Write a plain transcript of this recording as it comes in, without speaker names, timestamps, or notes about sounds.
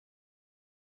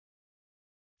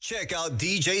Check out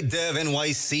DJ Dev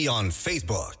NYC on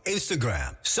Facebook,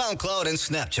 Instagram, SoundCloud, and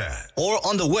Snapchat, or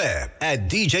on the web at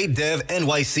djdevnyc.com.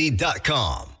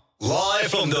 Live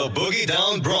from the Boogie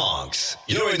Down Bronx,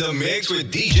 you're in the mix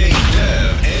with DJ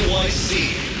Dev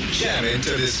NYC. Jam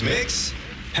into this mix.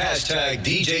 Hashtag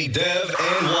DJ Dev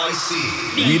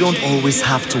NYC. We don't always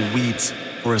have to wait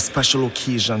for a special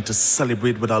occasion to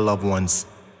celebrate with our loved ones,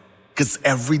 because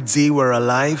every day we're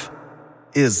alive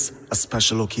is a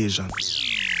special occasion.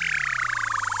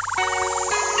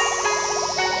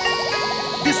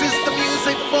 This is the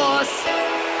music force.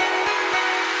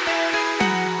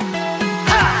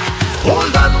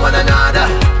 Hold on one another.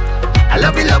 I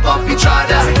love you, love up each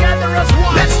other.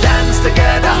 Let's dance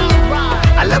together.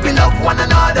 I love you, love one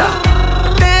another.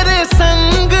 तेरे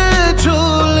संग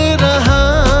झूल रहा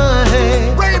है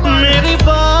मेरी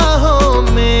बाहों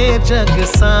में जग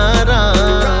सारा.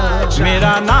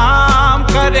 मेरा नाम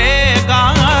करेगा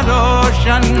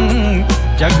रोशन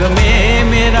जग में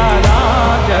मेरा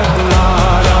राज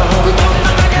दुलारा.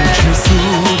 तुझे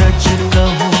सूरज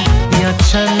कहूँ या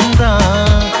चंदा,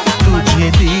 तुझे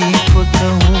दीप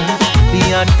कहूँ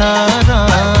या तारा,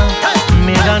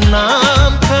 मेरा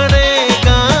नाम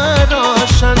करेगा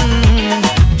रोशन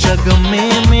जग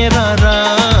में मेरा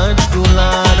राज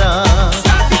दुलारा.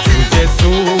 तुझे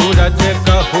सूरज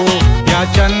कहो या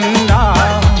चंदा,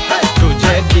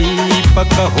 तुझे दीप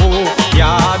कहो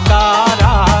या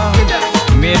तारा,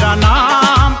 मेरा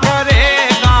नाम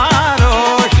करेगा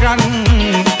रोशन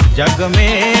जग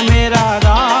में मेरा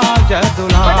राज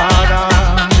दुलारा.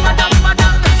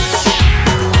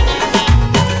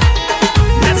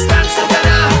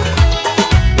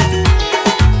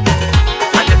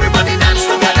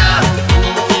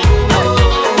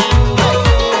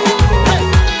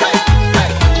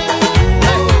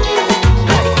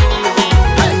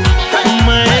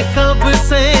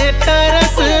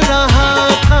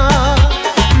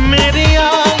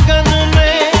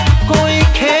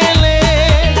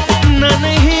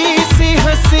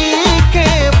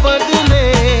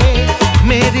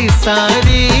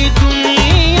 सारी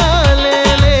दुनिया ले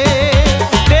ले,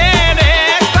 तेरे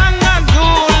संग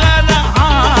झूल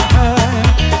रहा है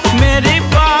मेरी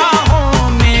बाहों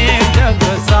में जग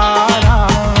सारा.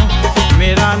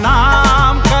 मेरा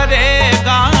नाम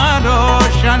करेगा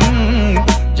रोशन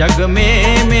जग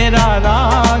में मेरा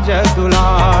राज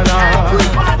दुलारा.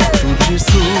 तुझे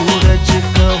सूरज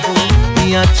कहूँ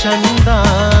या चंदा,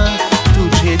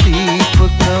 तुझे दीप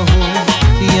कहूँ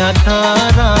या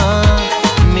तारा,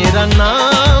 मेरा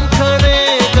नाम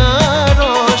करेगा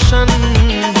रोशन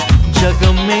जग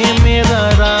में मेरा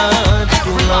राज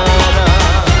दुलारा.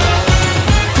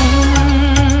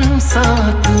 तुम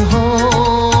साथ हो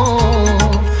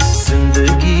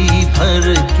जिंदगी भर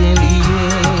के लिए,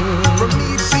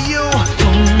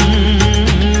 तुम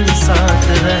साथ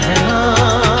रहना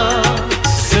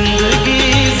जिंदगी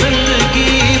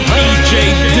जिंदगी भर.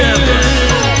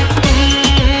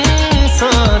 तुम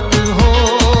साथ हो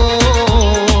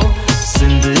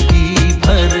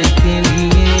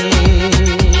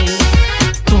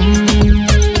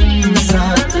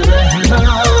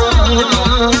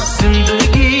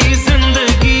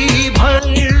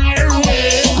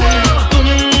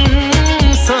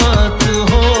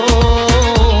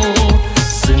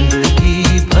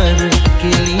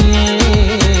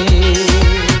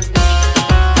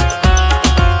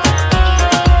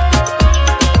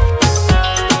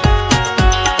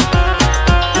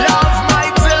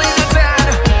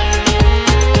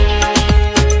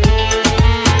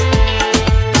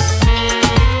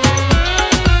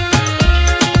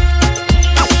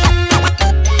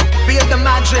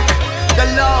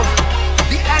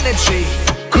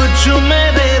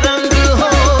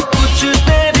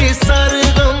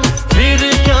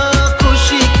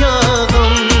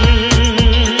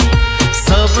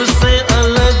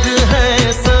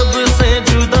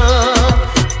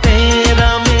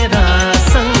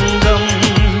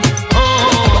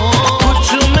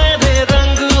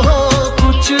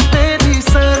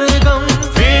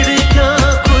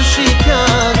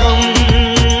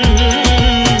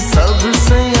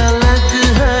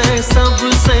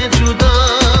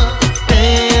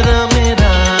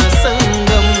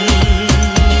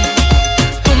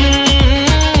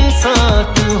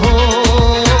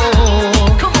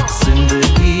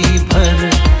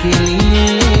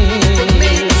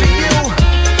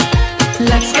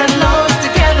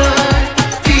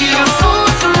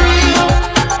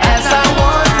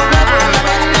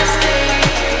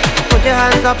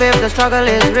If the struggle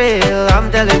is real,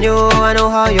 I'm telling you, I know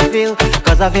how you feel.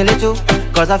 Cause I feel it too,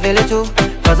 cause I feel it too,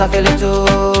 cause I feel it too.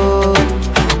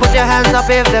 Put Put your hands up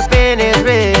if the pain is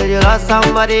real. You lost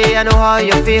somebody, I know how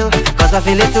you feel. Cause I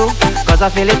feel it too, cause I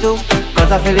feel it too, cause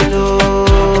I feel it too.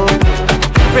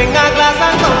 Bring a glass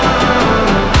and come,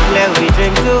 let we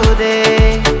drink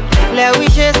today. Let we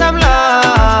share some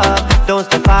love, don't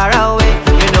stay far away.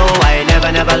 You know I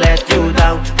never let you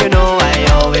down. You know I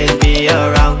always be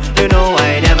around. You know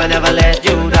I never let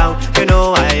you down. You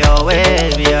know I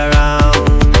always be around.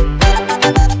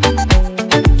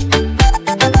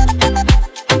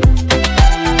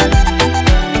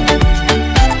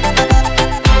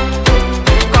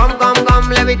 Come,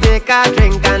 let me take a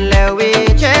drink and let we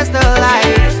chase the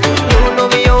light. You know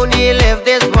we only live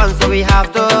this once, so we have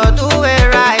to do it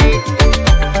right.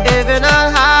 If you're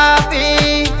not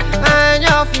happy and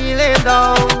you're feeling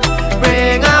down,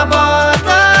 bring a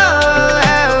bottle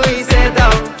and we sit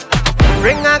down.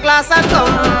 Bring a glass and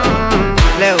come,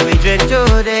 let we drink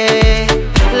today.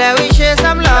 Let we share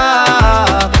some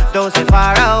love, don't stay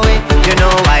far away. You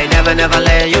know I never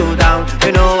let you down.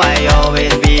 You know I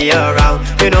always be around.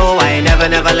 You know I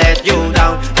never let you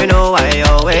down. You know I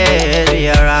always be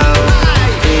around.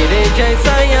 तेरे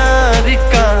जैसा यार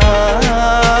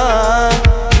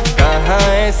कहाँ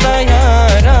ऐसा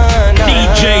यार आना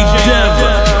DJ Dev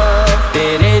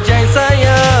तेरे जैसा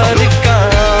यार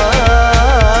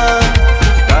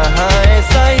कहाँ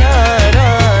ऐसा यार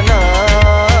आना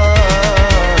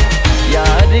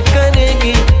याद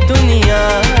करेगी दुनिया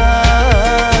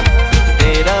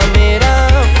तेरा मेरा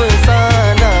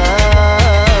अफसाना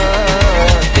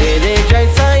तेरे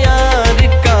जैसा यार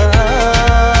कहाँ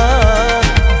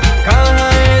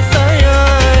ऐसा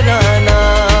यार आना.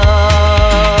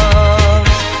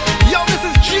 Yo, this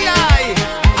is G.I.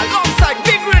 alongside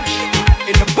Big Rich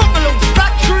in the Bungalow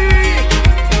Factory.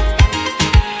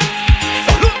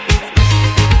 Salute.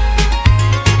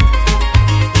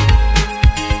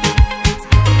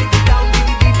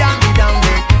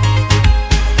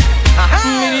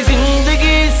 मेरी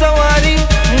जिंदगी सवारी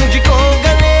मुझको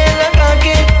गले लगा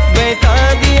के बैठा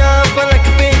दिया पलक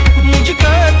पे मुझको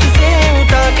हाथ से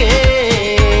उठा के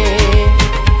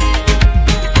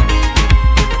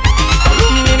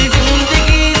मेरी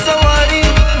जिंदगी सवारी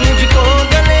मुझको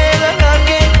गले लगा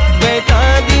के बैठा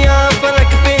दिया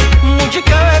पलक पे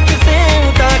मुझको हाथ से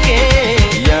उठा के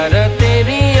यार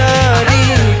तेरी यारी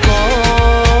को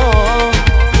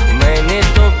मैंने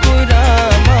तो पूरा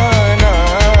माना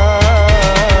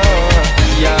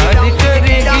याद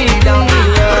करेगी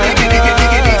दुनिया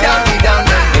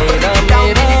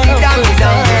मेरा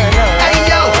अफसाना. Hey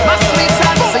yo, my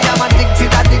sweetheart, say I'm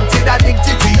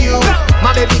addicted to you.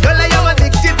 My baby girl, I am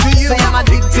addicted to you. Say I'm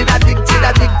addicted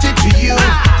to you.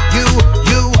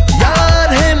 You.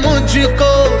 याद है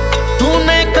मुझको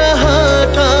तूने कहा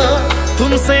था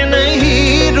तुमसे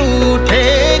नहीं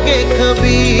रूठेंगे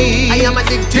कभी I am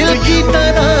addicted दिल to की you.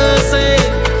 तरह से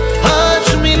आज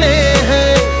मिले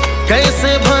हैं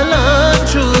कैसे भला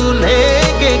छू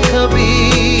लेंगे कभी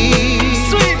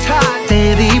Sweetheart.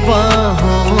 तेरी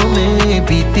बाहों में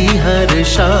बीती हर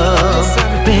शाम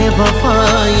बेवफा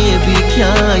ये भी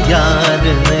क्या याद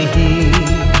नहीं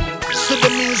So the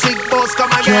music boss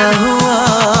come क्या again. हुआ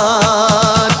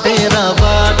तेरा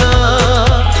वादा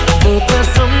वो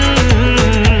कसम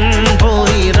वो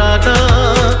इरादा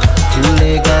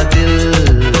भूलेगा दिल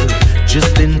जिस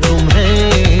दिन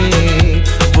तुम्हें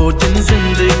वो दिन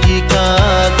जिंदगी का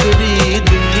आखिरी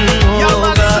दिन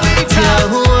होगा क्या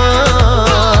हुआ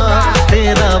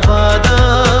तेरा वादा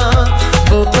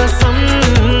वो कसम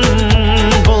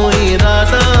वो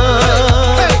इरादा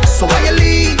So why you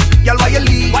leave? Girl, why you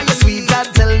leave? Why you sweet?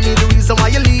 Tell me the reason why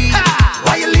you leave.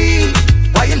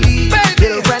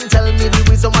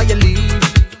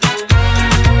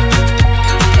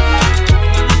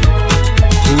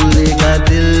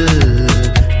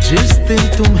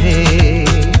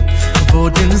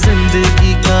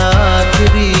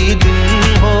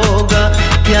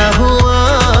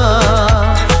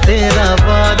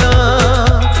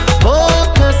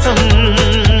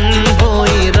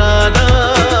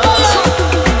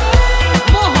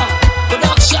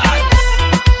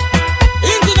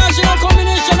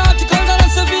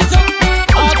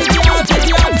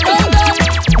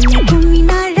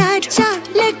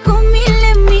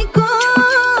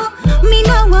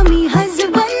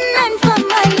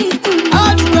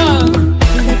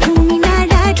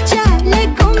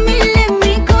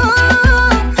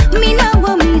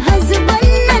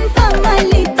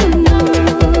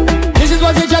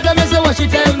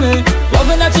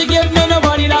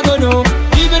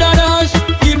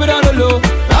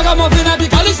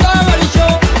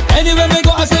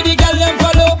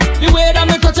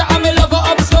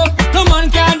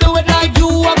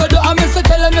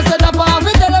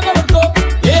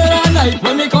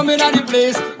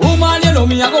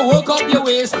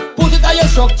 on your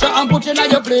structure and put you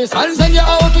in your place. And send you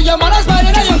out to your man and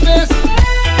smiling on your face.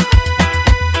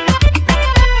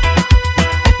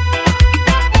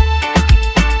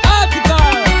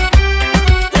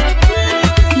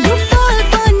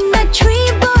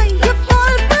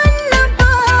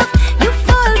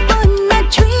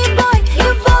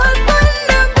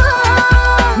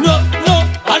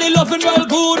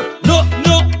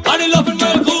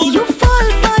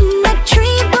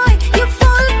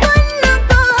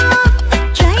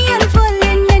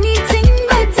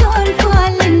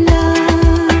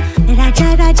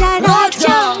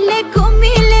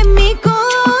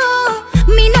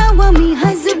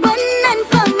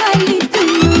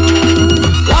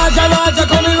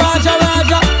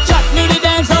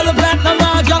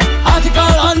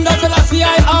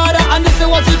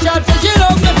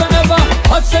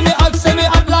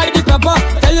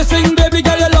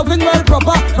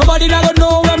 Nobody never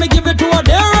know when me give it to her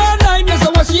day or night. This is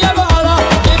what she ever holler.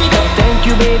 Baby, thank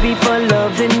you, baby, for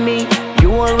loving me.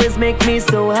 You always make me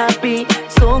so happy.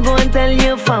 So go and tell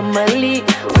your family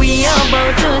we are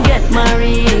about to get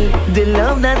married. The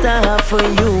love that I have for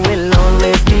you will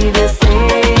always be the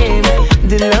same.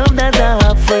 The love that I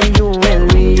have for you will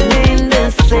remain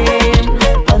the same.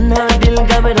 Anna dil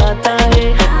ghabarata hai,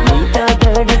 meeta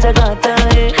dard jagata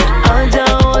hai. Aa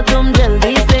jao tum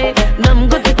jaldi se, nam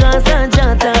gut ka sa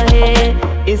jata hai.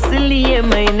 इसलिए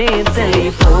मैंने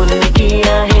telephone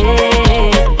किया है,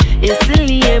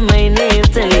 इसलिए मैंने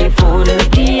telephone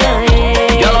किया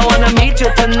है. Girl, I wanna meet you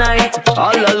tonight,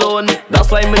 all alone.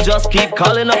 That's why me just keep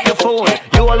calling up your phone.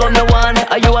 You alone the one,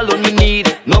 you alone me need.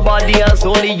 Nobody else,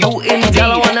 only you indeed.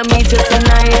 Girl, I wanna meet you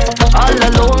tonight, all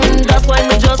alone. That's why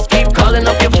me just keep calling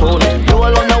up your phone. You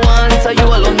alone the one, you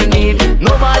alone me need.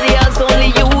 Nobody else,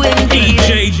 only you indeed.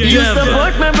 You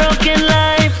support my broken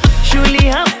life, surely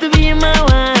have to be my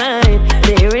wife.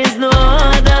 There is no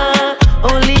other,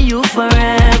 only you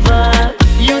forever.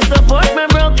 You support my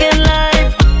broken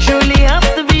life, surely have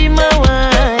to be my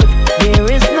wife. There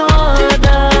is no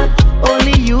other,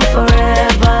 only you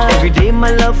forever. Every day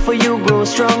my love for you grows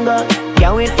stronger.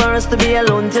 Can't wait for us to be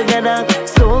alone together.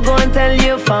 So go and tell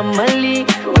your family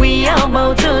we are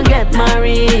about to get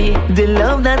married. The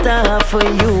love that I have for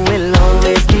you will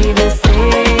always be the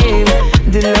same.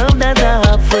 The love that I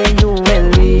have for you will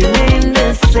remain the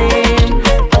same.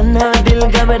 Anna dil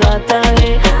ghabarata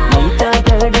hai, meeta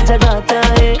dard jagata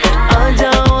hai. Aa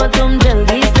jao tum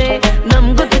jaldi se, nam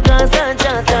gut ka sa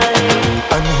jata hai.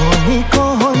 अनहोनी को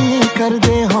होनी कर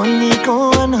दे, होनी को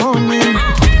अनहोनी.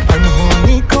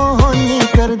 अनहोनी को होनी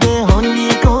कर दे, होनी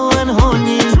को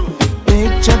अनहोनी.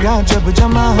 एक जगह जब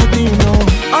जमा हो तीनों,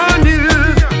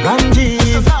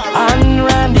 Ranjit and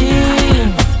Randy,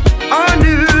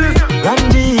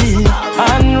 Ranjit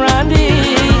and Randy.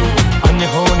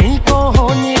 अनहोनी को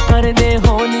होनी कर दे,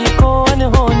 होनी को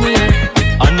अनहोनी.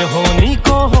 अनहोनी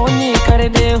को होनी कर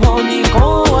दे, होनी को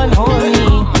अनहोनी.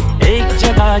 एक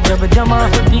जगह जब जमा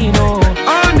हो तीनों,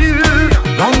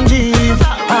 Ranjit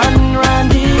and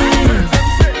Randy,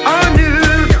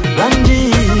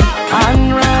 Ranjit and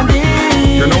Randy.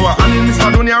 You know what, I'm in Mr.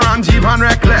 Dunya Ranjiv and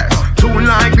Reckless. Tune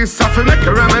like this, I feel make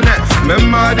you reminisce.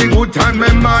 Remember the good time,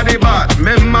 remember the bad.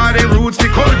 Remember the roots, the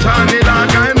culture and the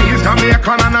dark. And East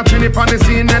Jamaican and a Trinity on the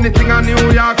scene. Anything in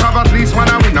New York, have at least one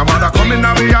a win. No matter come in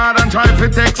our yard and try to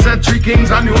take set 3 kings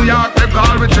of New York. They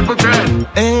call with triple threat.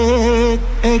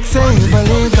 एक से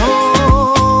भले दो,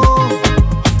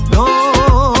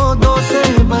 दो से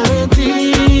भले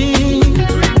 3.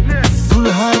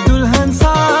 दुल्हा दुल्हन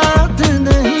साथ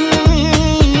नहीं,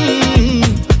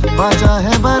 बाजा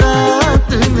है बारात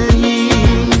नहीं.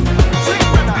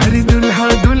 अरे दुल्हा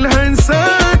दुल्हन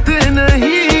साथ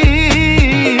नहीं,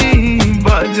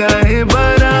 बाजा है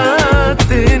बारात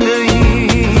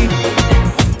नहीं.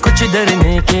 कुछ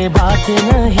डरने के बात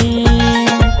नहीं.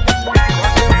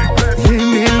 ये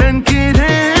मिलन की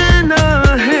रहना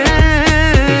है,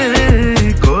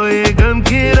 कोई गम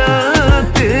की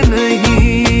रात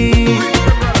नहीं.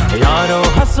 यारो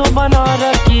हंसो बना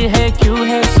रखी है, क्यों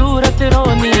है सूरत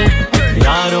रोनी.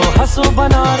 यारो हंसो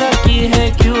बना रखी है,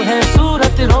 क्यों है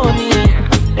सूरत रोनी.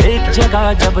 एक जगह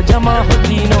जब जमा हो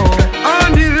तीनों,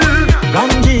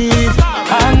 Ranjit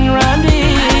and Randy,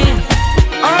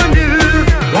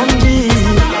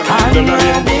 Ranjit and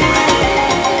Randy.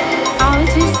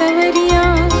 आज सवरिया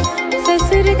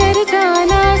ससुर घर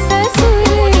जाना,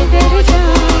 ससुर घर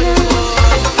जाना.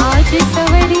 आज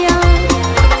सवरिया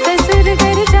ससुर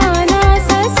घर जाना,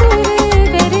 ससुर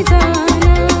घर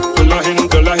जाना. दुल्हन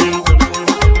दुल्हन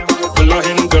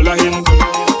दुल्हन दुल्हन.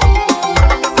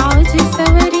 आज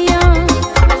सवरिया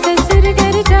ससुर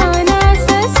घर जाना,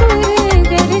 ससुर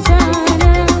घर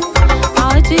जाना.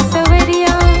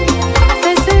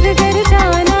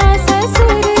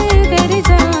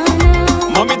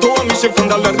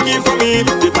 free.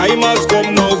 The time has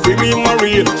come now for we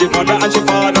marry. She mother and she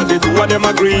father, the two of them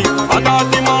agree. And that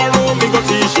tomorrow me go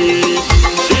see she.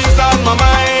 She's on my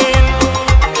mind.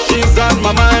 She's on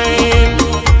my mind.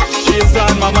 She's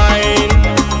on my mind.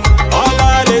 All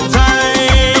of the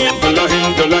time.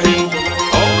 Dulahin.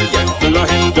 Oh yeah,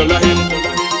 dulahin. Dulahin.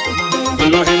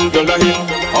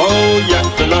 Oh yeah,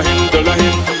 dulahin.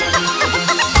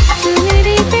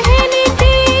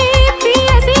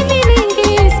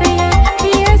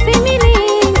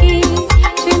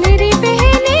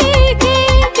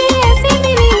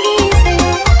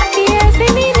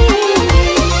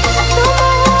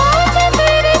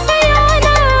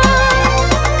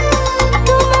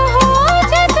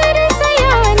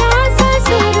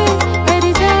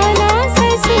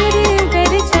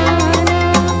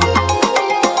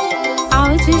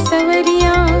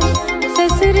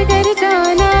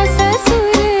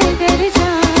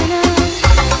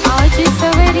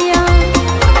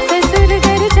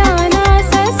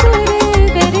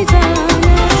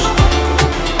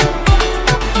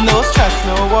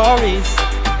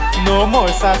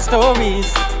 Sad stories.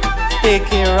 Take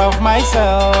care of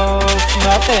myself,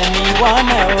 not anyone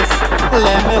else.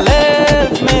 Let me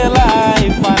live my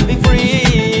life and be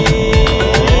free.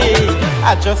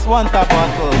 I just want a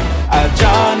bottle of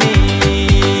Johnny.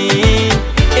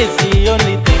 It's the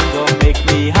only thing that make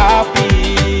me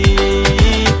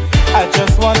happy. I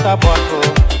just want a bottle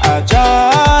of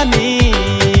Johnny.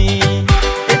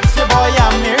 It's your boy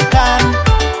American,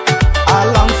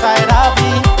 alongside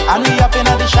Avi, and we up in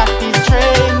the Shakti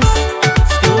Trains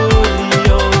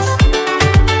Studios.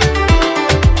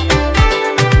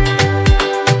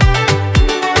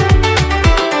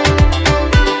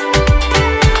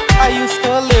 I used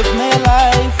to live my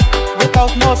life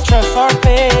without no stress or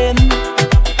pain.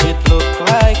 It looked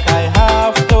like I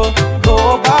have to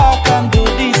go back and do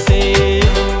the same.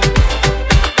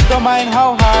 Don't mind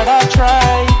how hard I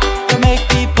try to make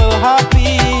people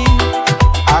happy.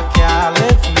 I can't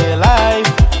live my life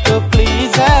to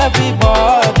please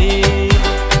everybody.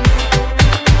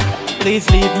 Please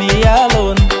leave me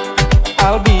alone.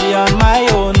 I'll be on my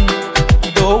own.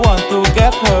 Don't want to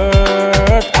get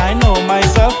hurt. I know my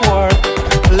self-worth.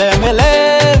 Let me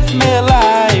live my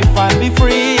life and be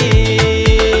free.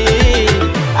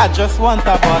 I just want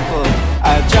a bottle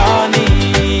of Johnny.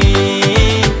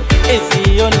 It's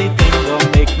the only thing that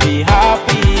make me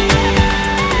happy.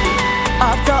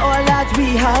 After all that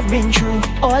we have been through,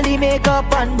 all the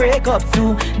makeup and breakups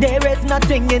too, there is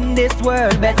nothing in this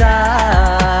world better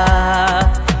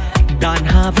than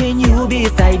having you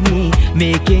beside me,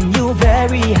 making you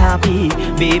very happy.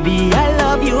 Baby, I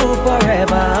love you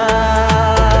forever.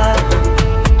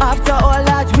 After all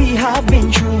that we have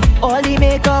been through, all the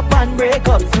makeup and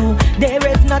breakups too, there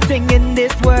is nothing in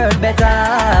this world better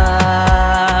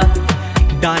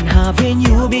than having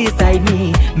you beside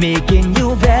me, making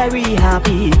you very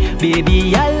happy.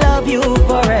 Baby, I love you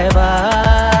forever.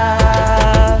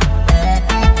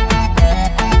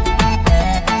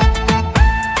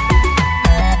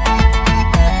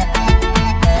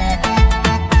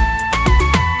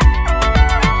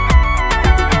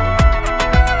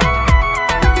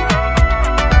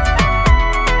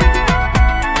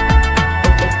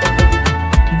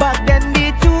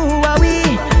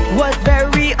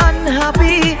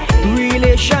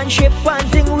 Relationship, one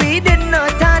thing we did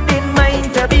not have in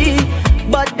mind to be.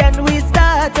 But then we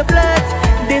start to flirt.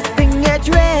 This thing yet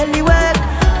really work.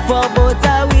 For both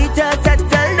of we to settle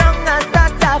down and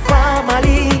start a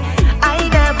family. I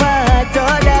never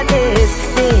thought that this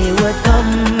day would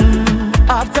come.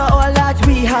 After all that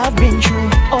we have been through,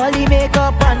 all the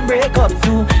makeup and breakups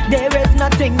too, there is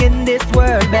nothing in this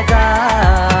world better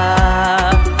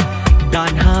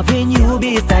than having you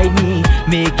beside me,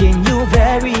 making you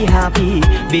very happy.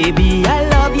 Baby, I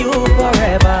love you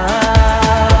forever.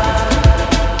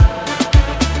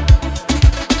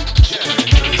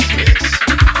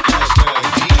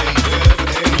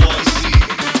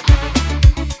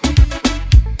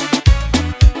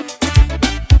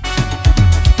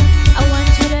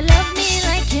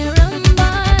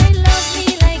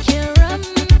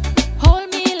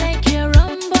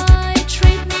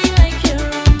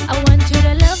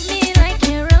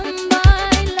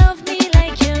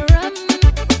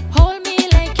 Hold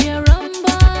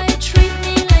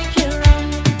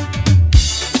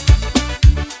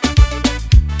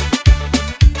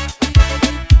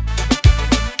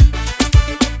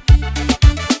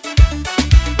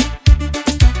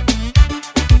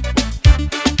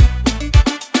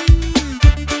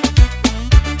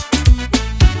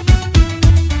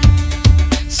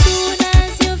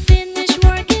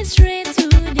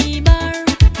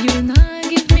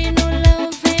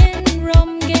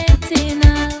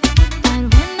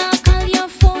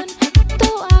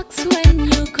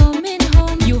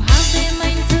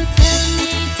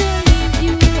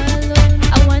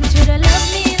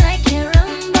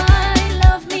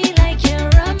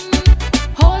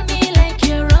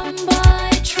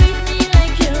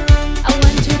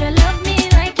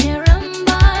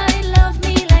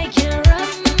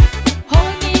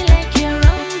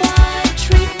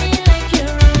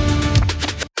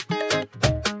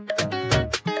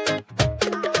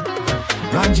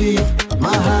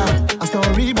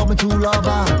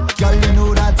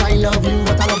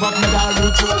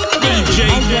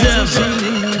guess she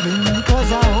leaving,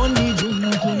 cause I only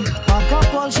drinking. Pack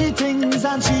up all she things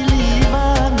and she leave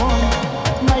and gone.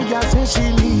 My girl says she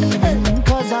leaving,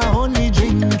 cause I only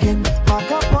drinking.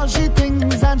 Pack up all she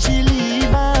things and she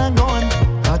leave and gone.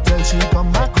 I tell she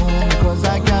come back home, cause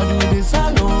I can't do this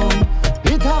alone.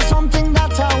 It have something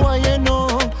that I want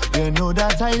you know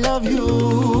that I love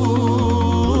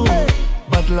you,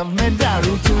 but love me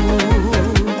daru too.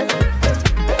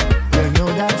 You know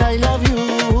that I love you,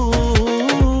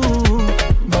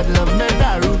 but love me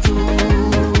daru too.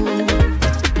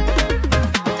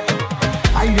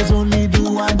 I just only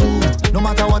do and do, no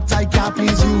matter what I can't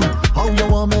please you. How you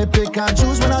want me pick and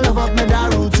choose when I love up me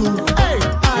daru too. Hey,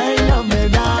 I love me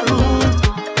daru,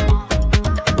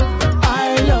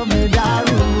 I love me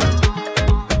daru.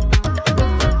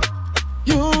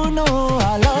 You know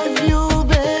I love you,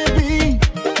 baby.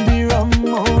 The rum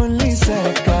only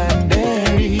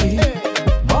secondary.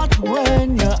 But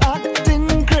when you're acting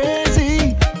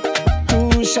crazy,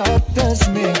 2 shots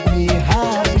make me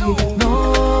happy. No,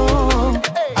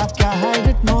 I can't hide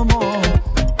it no more.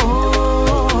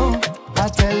 Oh, I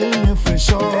tell you for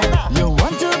sure. You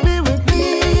want to be with me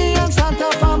and Santa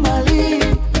family.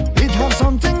 It have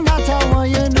something that I want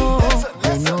you know.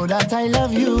 You know that I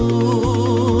love you,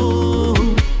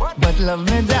 but love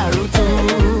me daru too.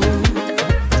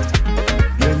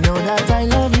 You know that I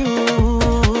love you,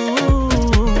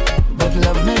 but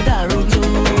love me daru too.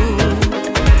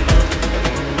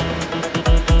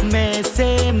 मैं से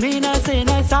मीना से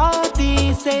न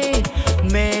साथी से,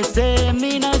 मैं से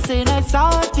मीना से न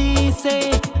साथी से,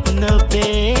 न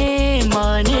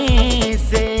बेमाने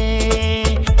से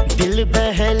दिल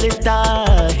बहलता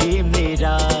है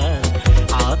मेरा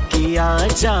आपकी आ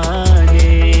जाने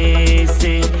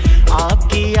से,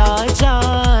 आपकी आ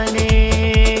जाने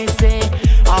से,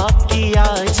 आपकी आ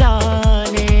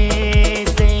जाने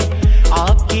से,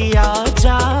 आपकी आ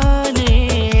जाने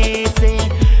से,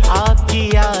 आपकी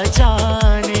आ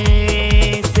जाने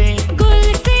से। गुल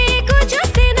से कुछ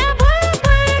से न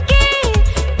बुलबुल के,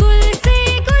 गुल से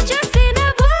कुछ से न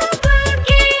बुलबुल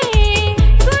के,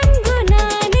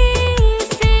 गुनगुनाने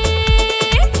से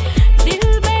दिल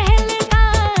बहलता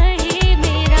है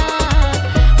मेरा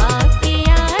आपके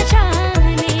आ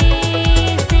जाने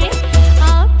से,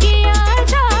 आपके आ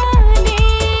जाने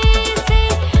से,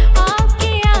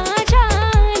 आपके आ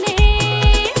जाने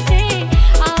से,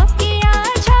 आपके आ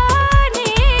जाने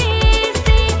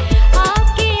से,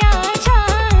 आपके आ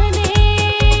जाने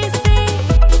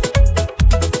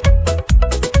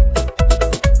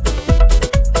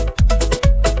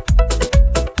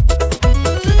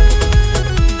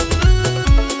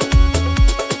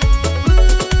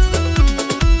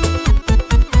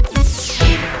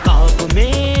ख्वाब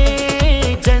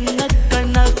में जन्नत का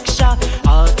नक्शा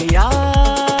आ गया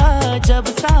जब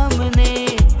सामने,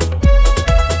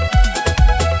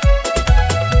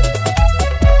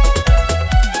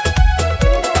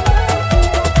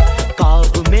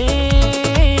 ख्वाब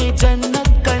में जन्नत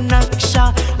का नक्शा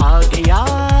आ गया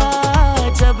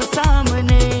जब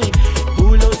सामने,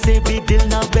 फूलों से भी दिल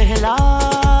न बहला,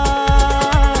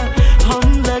 हम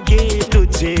लगे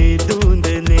तुझे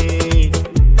ढूंढने।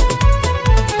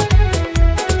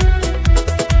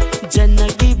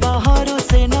 जन्नत की बहारों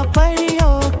से न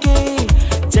परियों के,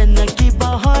 जन्नत की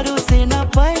बहारों से न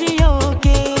परियों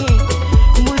के,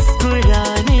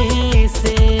 मुस्कुराने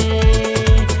से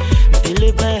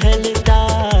दिल बहलता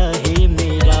है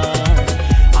मेरा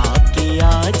आपकी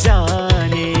आ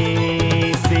जाने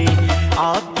से,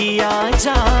 आपकी आ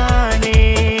जाने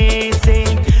से,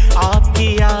 आपकी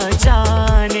आ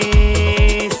जाने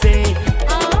से,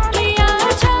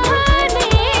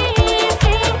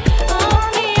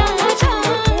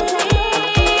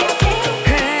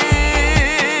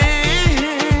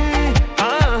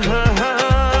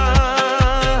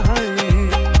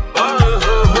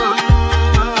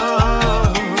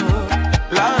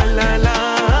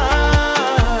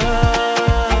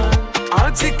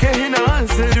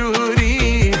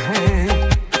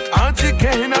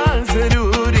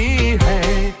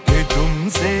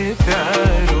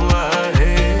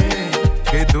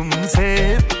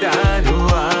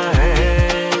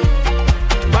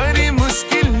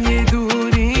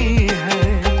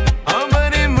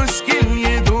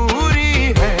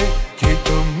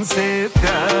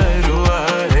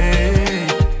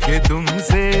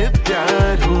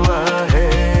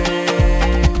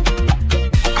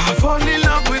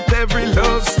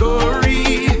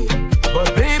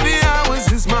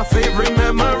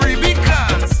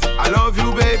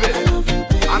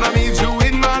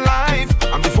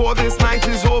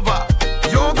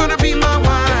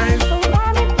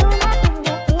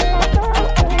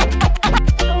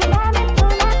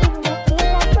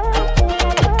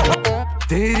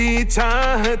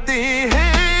 चाहते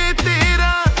हैं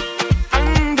तेरा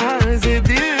अंदाज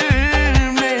दिल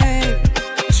में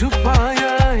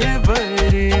छुपाया है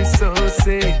बरसों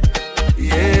से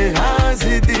ये राज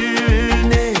दिल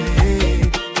ने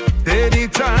तेरी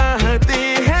चाहते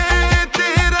हैं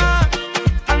तेरा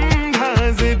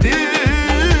अंदाज दिल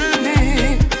ने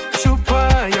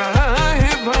छुपाया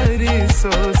है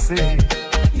बरसों से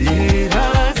ये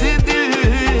राज दिल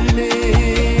ने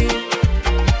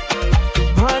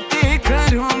बातें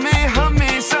करूं मैं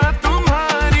हमेशा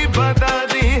तुम्हारी बता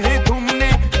दी है तुमने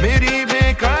मेरी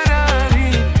बेकरारी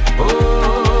ओ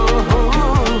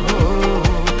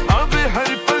अब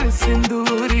हर पल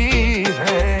सिंदूरी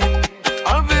है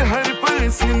अब हर पल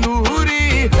सिंदूरी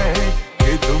है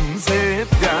कि तुमसे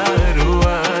प्यार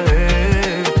हुआ है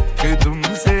कि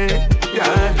तुमसे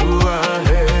प्यार हुआ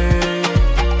है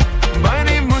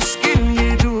बड़ी मुश्किल ये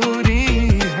दूरी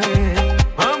है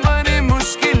हमारी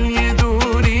मुश्किल ये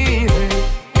दूरी है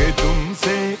कि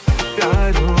तुमसे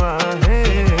प्यार हुआ है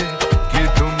कि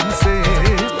तुमसे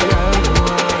प्यार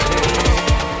हुआ है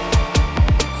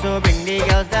So bring the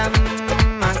girls them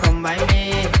and come by me.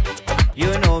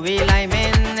 You know we like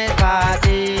in this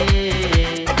party.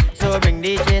 So bring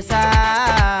the chaser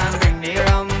and bring the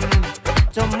rum.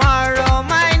 Tomorrow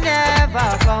might never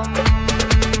come.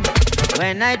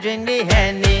 When I drink the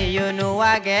Henny, you know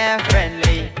I get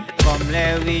friendly. Come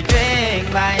let we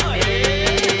drink by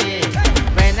me.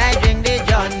 When I drink the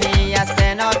Johnny, I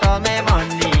spend out all my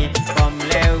money. Come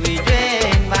let we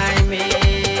drink by me.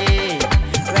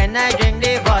 When I drink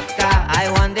the vodka, I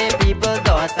want the people's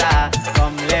daughter.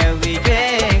 Come let we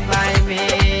drink by me.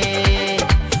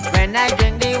 When I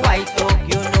drink the white oak,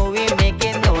 you know we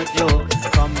making no joke.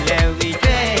 Come let we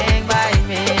drink by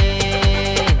me.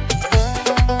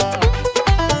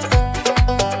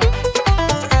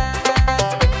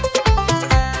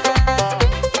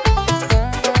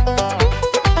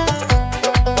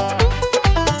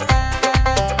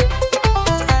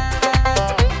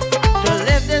 To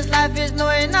live this life is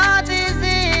not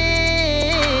easy,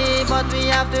 but we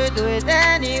have to do it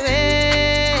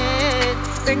anyway.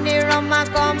 Bring the rum and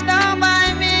come down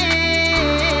by me,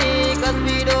 'cause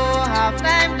we don't have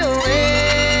time to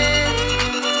wait.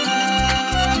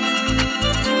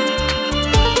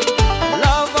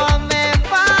 Love all my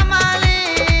family,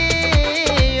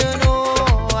 you know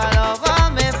I love all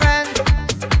my friends.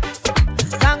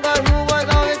 Thank God who was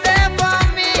always there for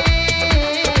me,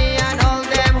 and all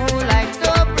them who like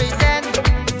to pretend.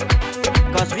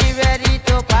 'Cause we ready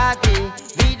to party,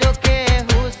 we don't care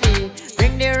who see.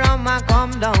 Bring the rum and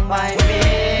come down by me.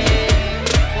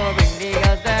 So bring the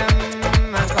girls them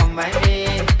and come by me.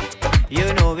 You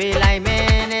know we like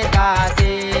in this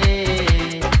party.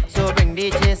 So bring the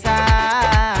chaser,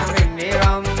 bring the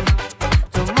rum.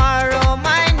 Tomorrow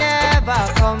might never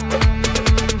come.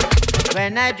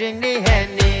 When I drink the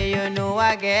Henny, you know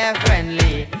I get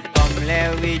friendly. Come let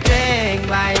we drink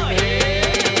by me.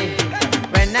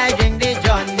 When I drink the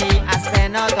Johnny, I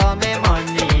spend out all my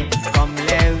money. Come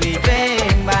let we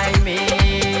drink by me.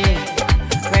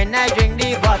 When I drink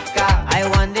the vodka, I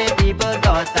want the people's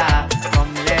daughter.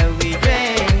 Come let we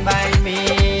drink by me.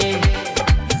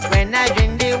 When I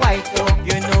drink the white oak,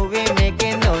 you know we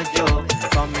making no joke.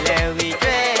 Come let we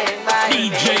drink by me.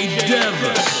 DJ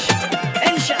Devas.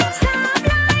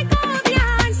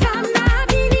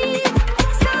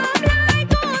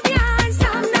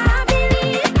 Some not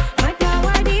believe, but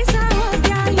nowadays I hope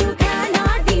that you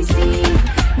cannot deceive.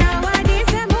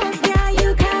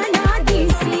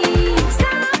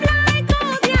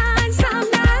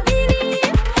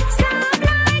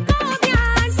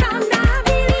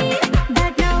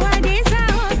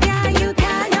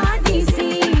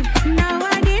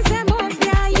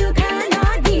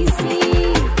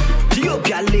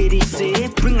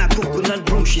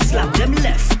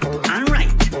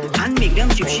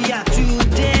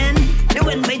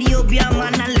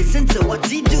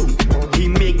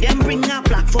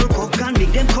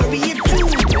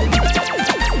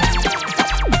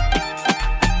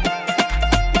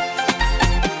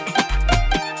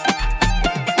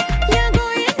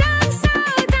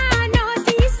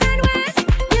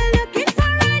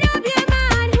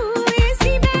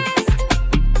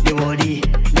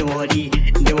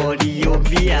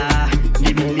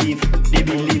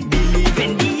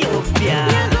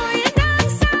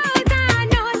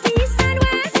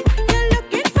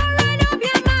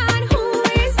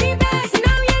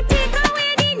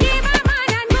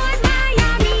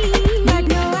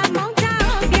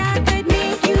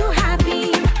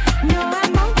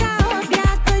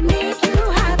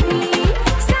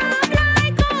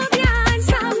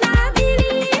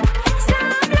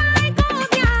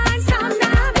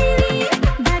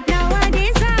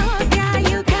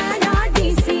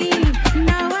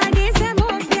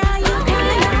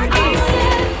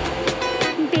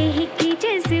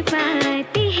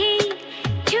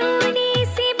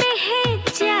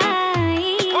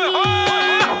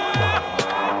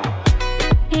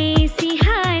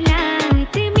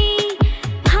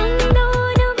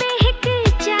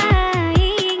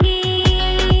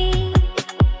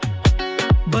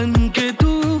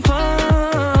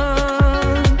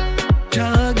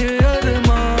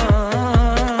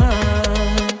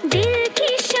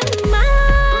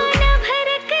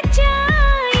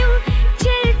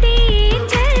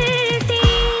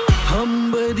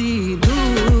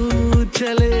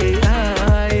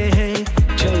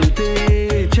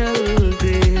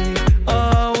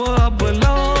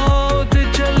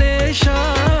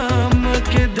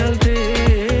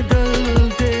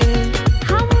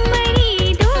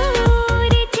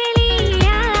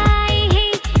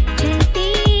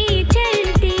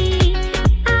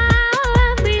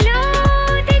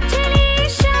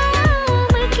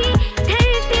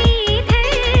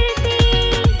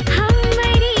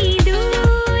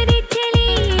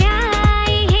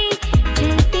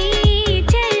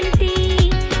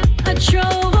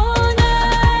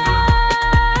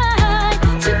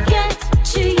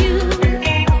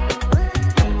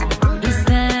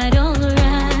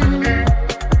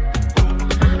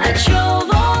 drove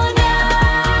all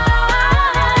night,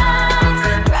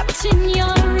 wrapped in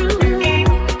your room,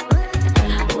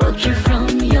 woke you from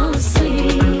your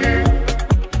sleep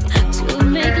to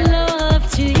make love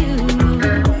to you.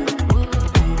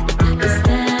 Is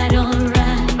that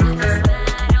alright?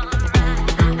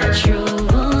 I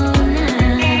drove all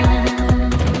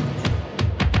night.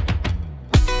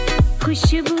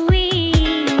 खुशबू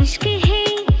इश्क है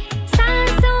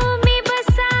सांसों में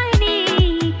बसाने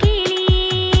के लिए,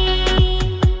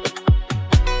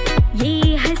 ये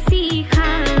हंसी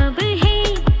ख्वाब है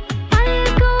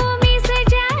पलकों में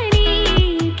सजाने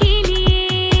के लिए।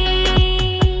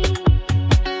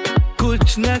 कुछ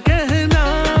न कहना,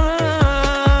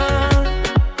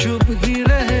 चुप ही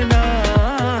रहना,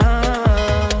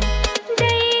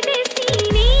 दर्द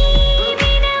सीने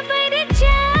में न भर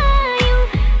जायूं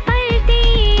पलते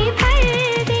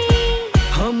पलते।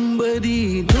 हम बड़ी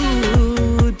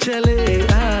दूर चले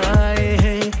आए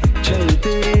हैं,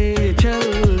 चलते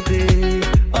चलते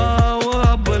आओ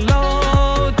अब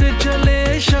लौट चले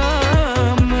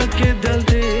शाम के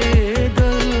ढलते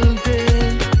ढलते।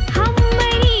 हम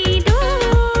बड़ी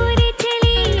दूर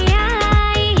चले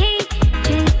आए हैं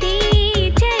चलते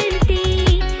चलते।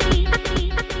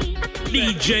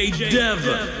 DJ Dev.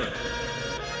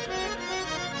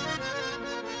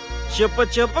 चुप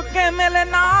चुप के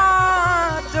मिलना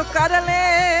जो कर ले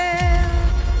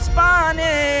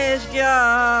स्पेनिश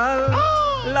गर्ल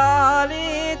लाली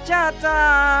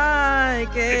चटाई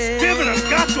के।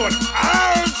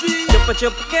 चुप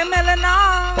चुप के मिलना,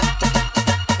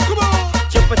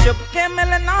 चुप चुप के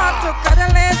मिलना जो कर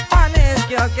ले स्पेनिश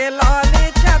गर्ल के लाली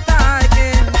चटाई के।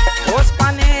 ओ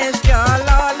स्पेनिश गर्ल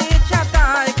लाली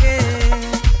चटाई के।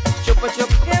 चुप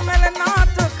चुप के मिलना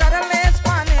तो कर ले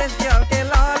स्पेनिश गर्ल के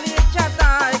लाली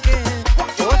चटाई के।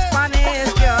 ओ स्पेनिश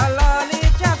गर्ल लाली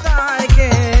चटाई के।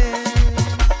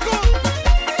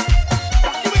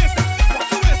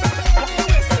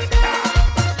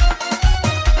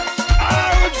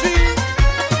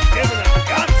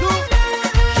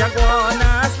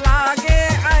 Shagonas lage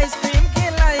ice cream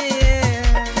खिलाइए।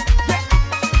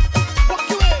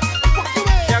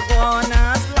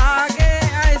 Shagonas lage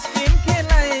ice cream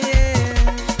खिलाइए।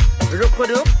 रुक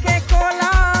रुक के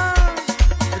कोला,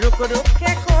 रुक रुक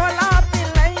के कोला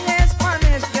पिलाइए।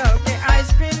 स्पेनिश गर्ल के आइस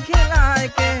क्रीम खिलाए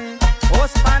के। Oh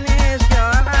Spanish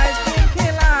girl ice cream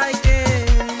खिलाए के।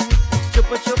 चुप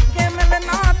चुप के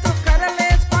मिलना तो कर ले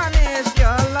स्पेनिश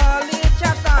गर्ल लाली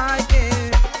चटाई के।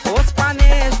 ओ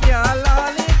स्पेनिश गर्ल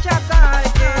लाली चटाई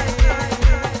के।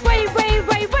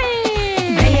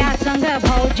 भैया संग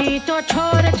भौजी तो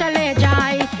छोड़ चले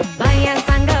जाए, भैया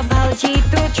संग भौजी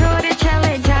तो छोड़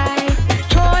चले जाए,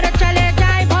 छोड़ चले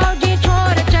जाए भौजी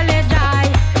छोड़ चले जाए,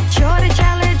 छोड़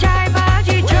चले जाए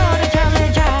भौजी छोड़ चले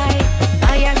जाए।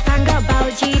 भैया संग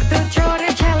भौजी तो छोड़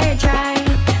चले जाए,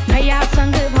 भैया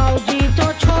संग भौजी तो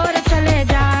छोड़ चले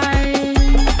जाए।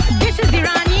 This is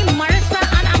Irani, Marissa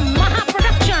and a Maha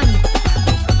production.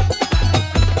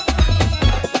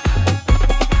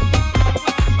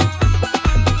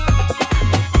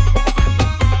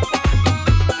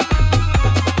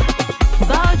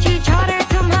 भौजी छोड़े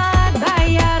तुम्हार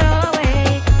भैया रोवे,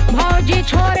 भौजी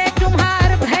छोड़े तुम्हार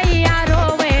भैया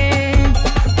रोवे।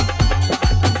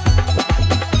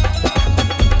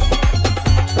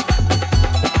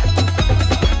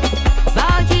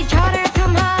 भौजी छोड़े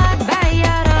तुम्हार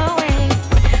भैया रोवे।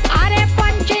 अरे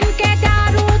पंचिन के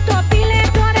दारू तो पीले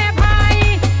तोरे भाई,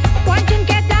 पंचिन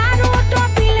के दारू तो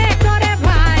पीले तोरे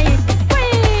भाई।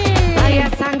 भैया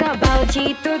संग भौजी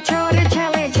तो छोड़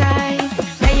चले जाए,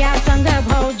 भैया संग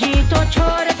भौजी तो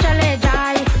छोड़ चले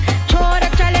जाए, छोड़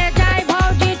चले जाए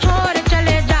भौजी छोड़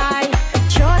चले जाए,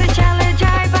 छोड़ चले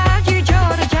जाए भौजी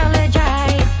छोड़ चले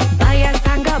जाए। भैया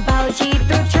संग भौजी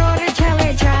तो छोड़ चले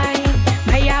जाए,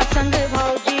 भैया संग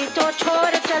भौजी तो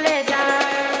छोड़ चले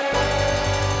जाए।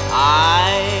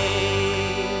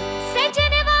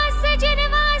 सजनवा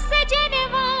सजनवा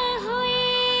सजनवा हुए।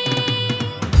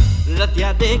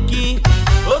 रतिया देखी,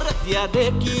 ओ रतिया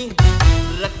देखी,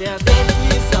 रतिया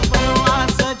देखी सपनवा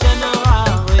सजनवा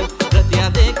होए, रतिया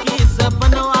देखी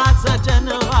सपनवा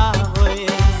सजनवा होए।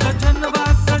 सजनवा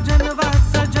सजनवा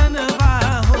सजनवा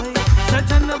होए,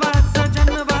 सजनवा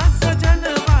सजनवा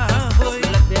सजनवा होए।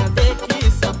 रतिया देखी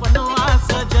सपनवा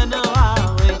सजनवा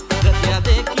होए, रतिया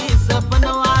देखी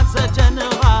सपनवा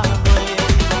सजनवा होए।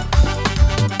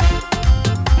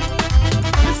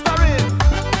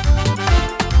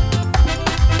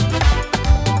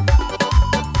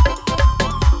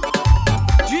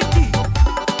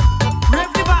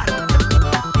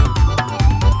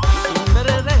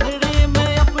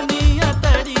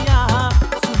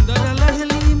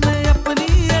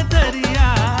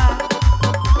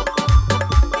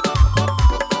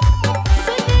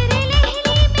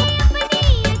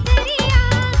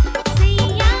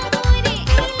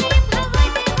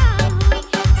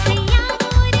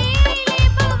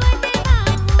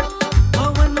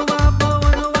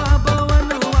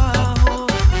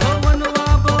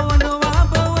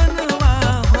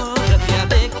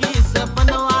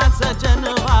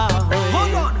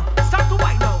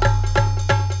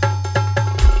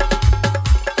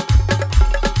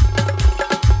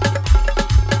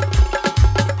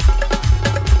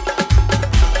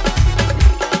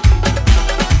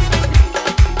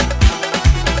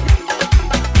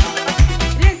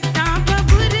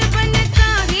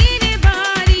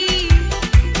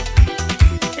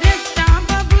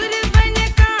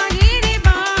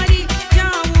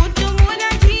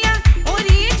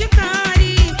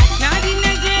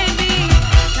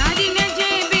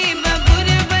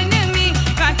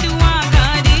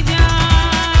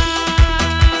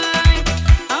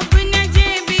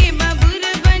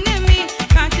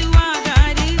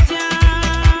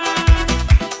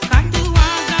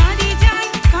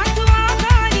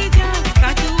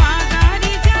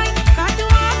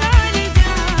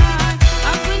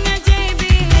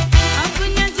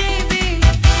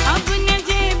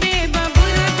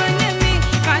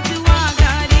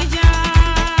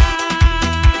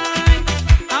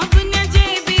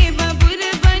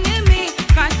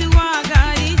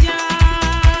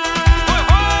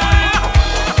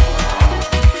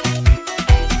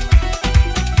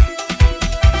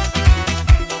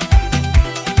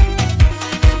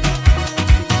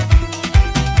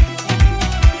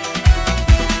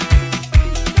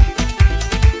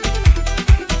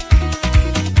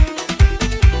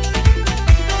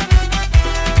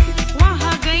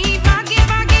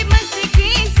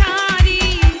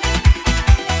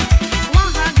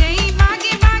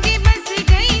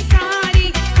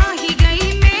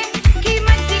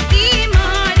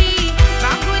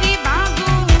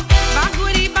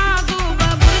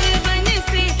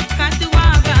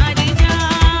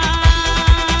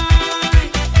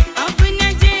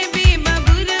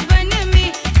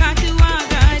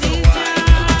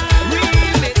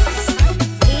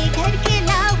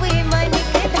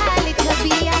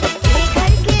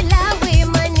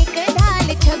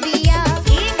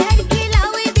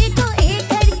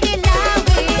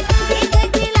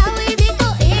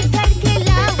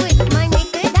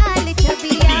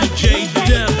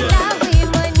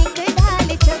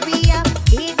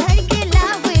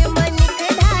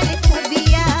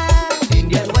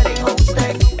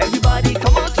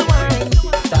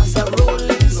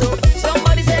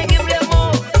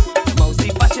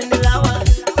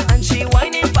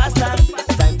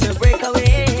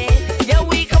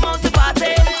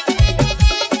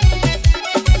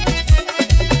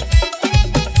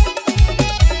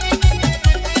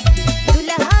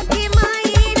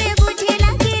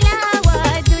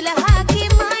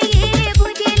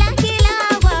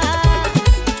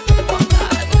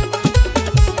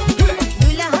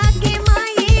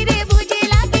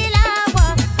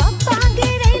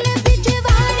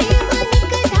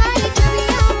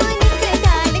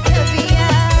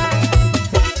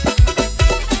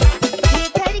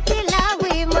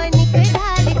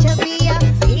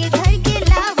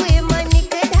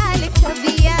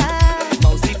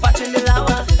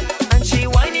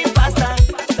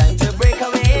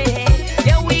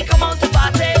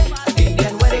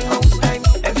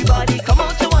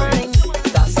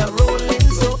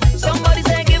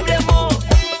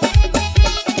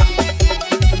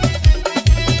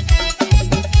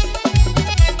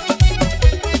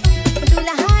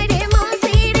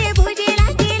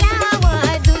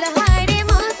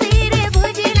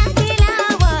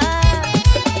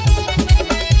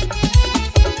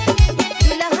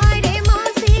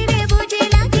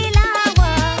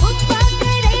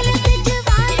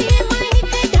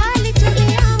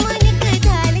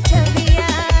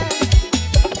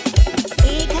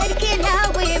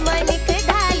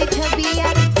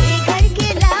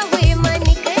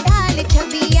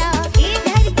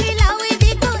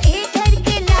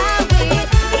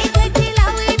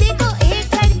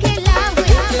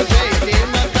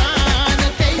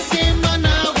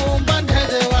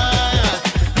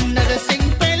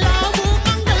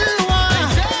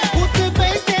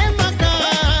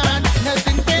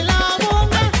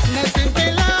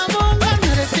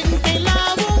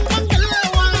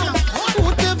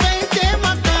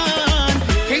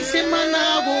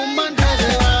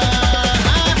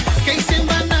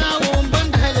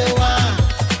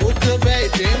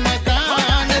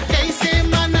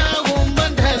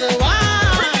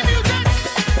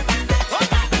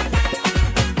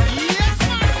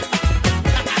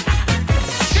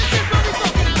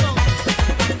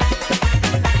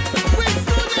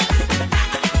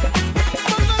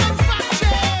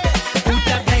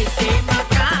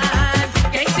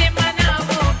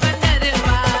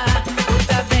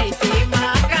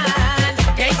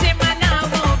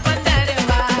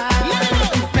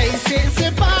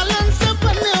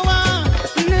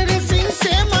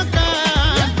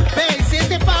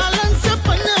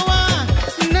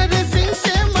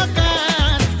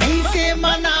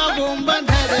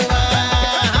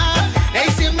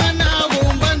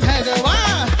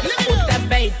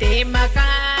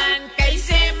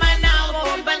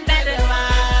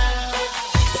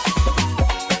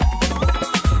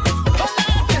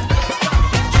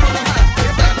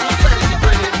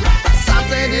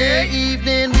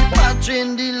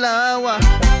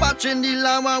 patching the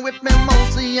lava with me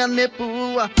mousey and me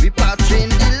poo. We patching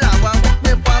the lava with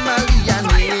me family and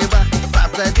neighbor.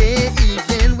 Saturday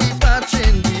evening we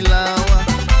patching the lava.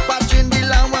 Patching the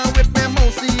lava with me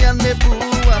mousey and me poo.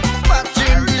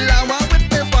 Patching the lava with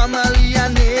me family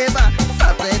and neighbor.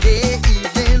 Saturday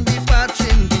evening we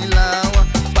patching the lava.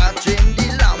 Patching the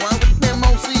lava with me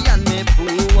mousey and me poo.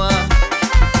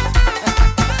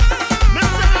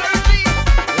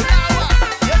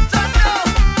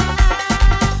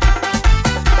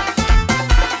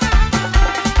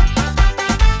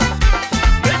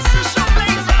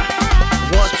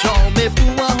 Me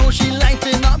pua how she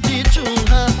lighting up the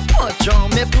chula. Watch out,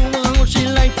 me pua how she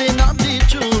lighting up the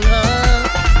chula.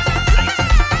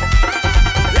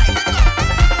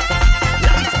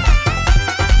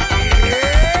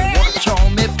 Watch out,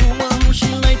 me pua how she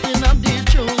lighting up the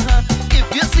chula. If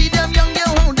you see them young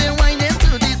girl how they whining to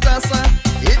the tassa.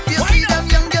 If you see them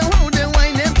young girl how they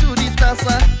whining to the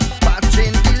tassa.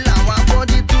 Patching the lava for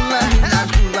the tula na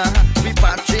tula. We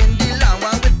patching the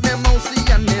lava with me mousey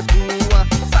and me pua.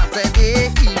 Saturday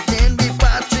evening we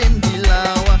patching the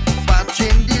lava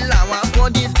for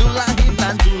the tula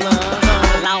and tula.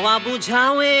 लावा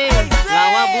बुझावे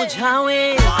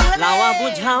लावा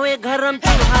बुझावे गरम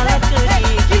चूल्हा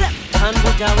लकड़ी धान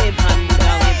बुझावे धान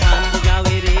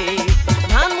बुझावे रे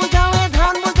धान बुझावे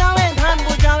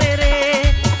रे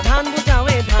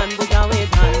धान बुझावे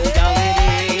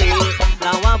रे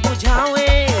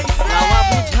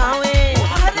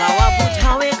लावा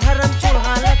बुझावे गरम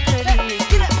चूल्हा लकड़ी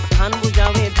धान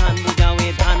बुझावे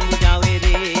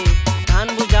रे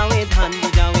धान बुझावे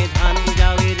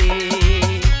रे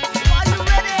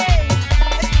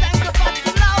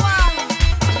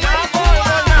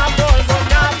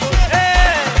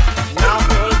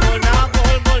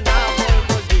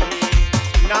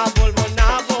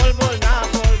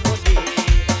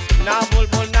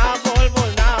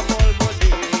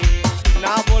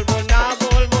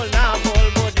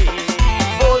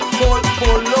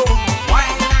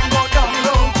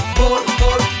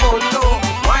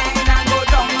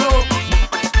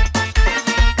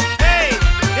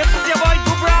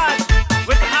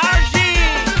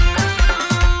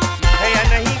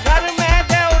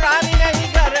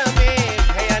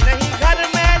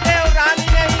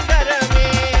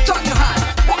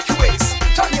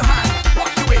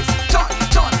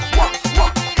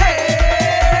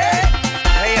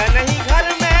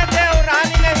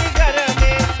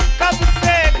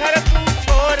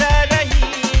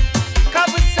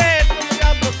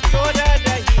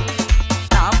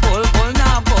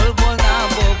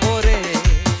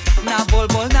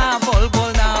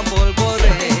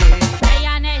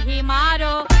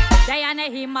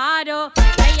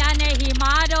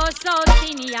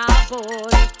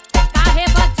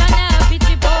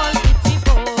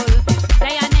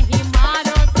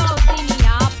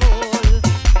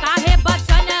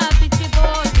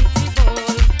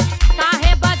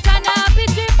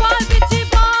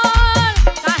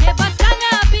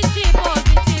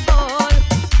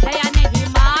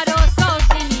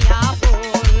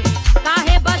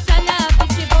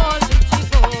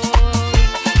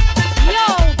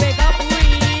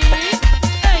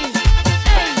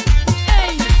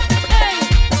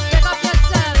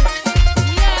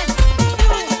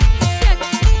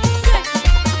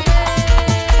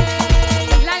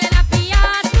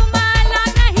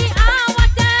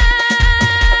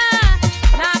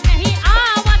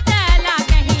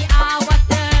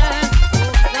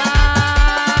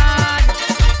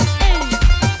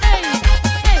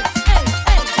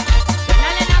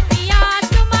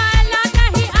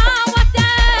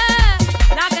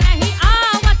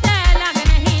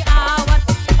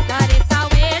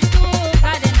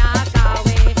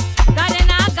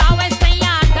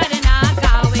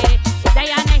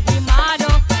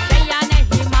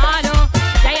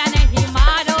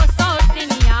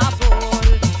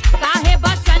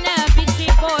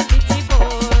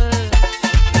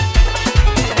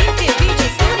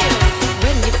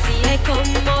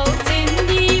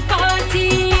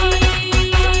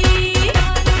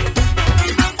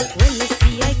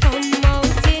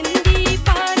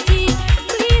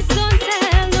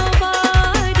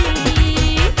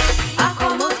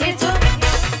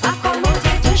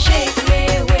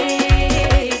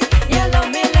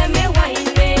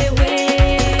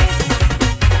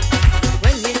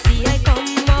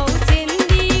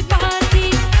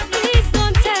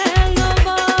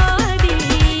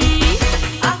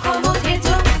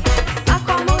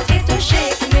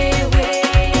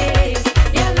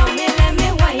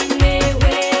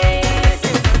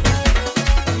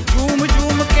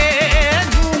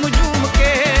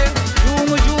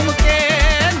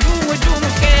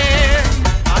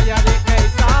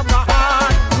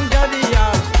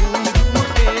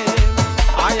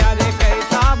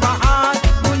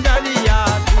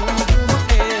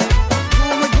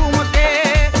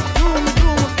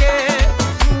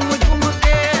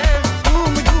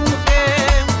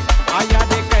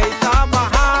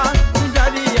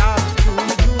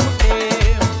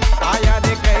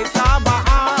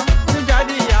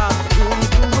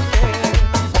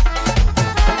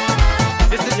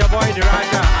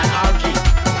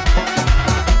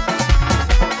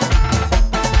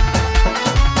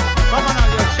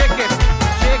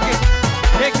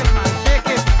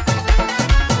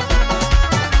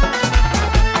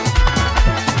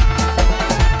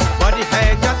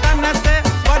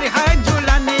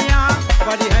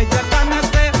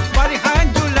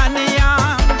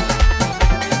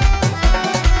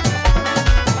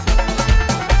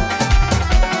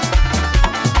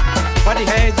आई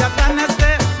है जतन से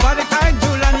बरखाए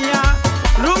झूलनिया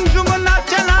रुम झुम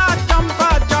नाचला चंपा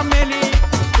चमेली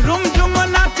रुम झुम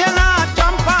नाचला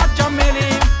चंपा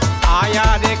चमेली आया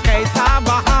रे कैसा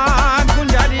बहार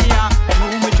गुंजरिया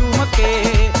झूम झूम के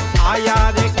आया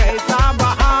रे कैसा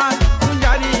बहार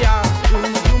गुंजरिया झूम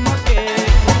झूम के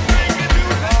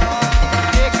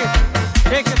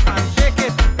shake it man shake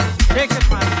it shake it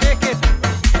man shake it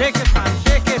shake it man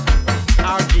shake it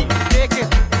RG shake it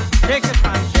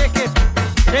man shake it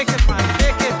shake it man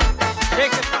shake it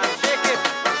shake it man shake it.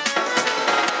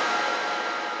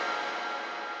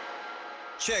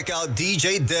 Check out DJ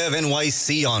Dev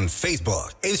NYC on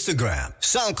Facebook, Instagram,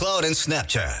 SoundCloud, and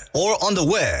Snapchat, or on the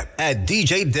web at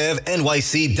djdevnyc.com.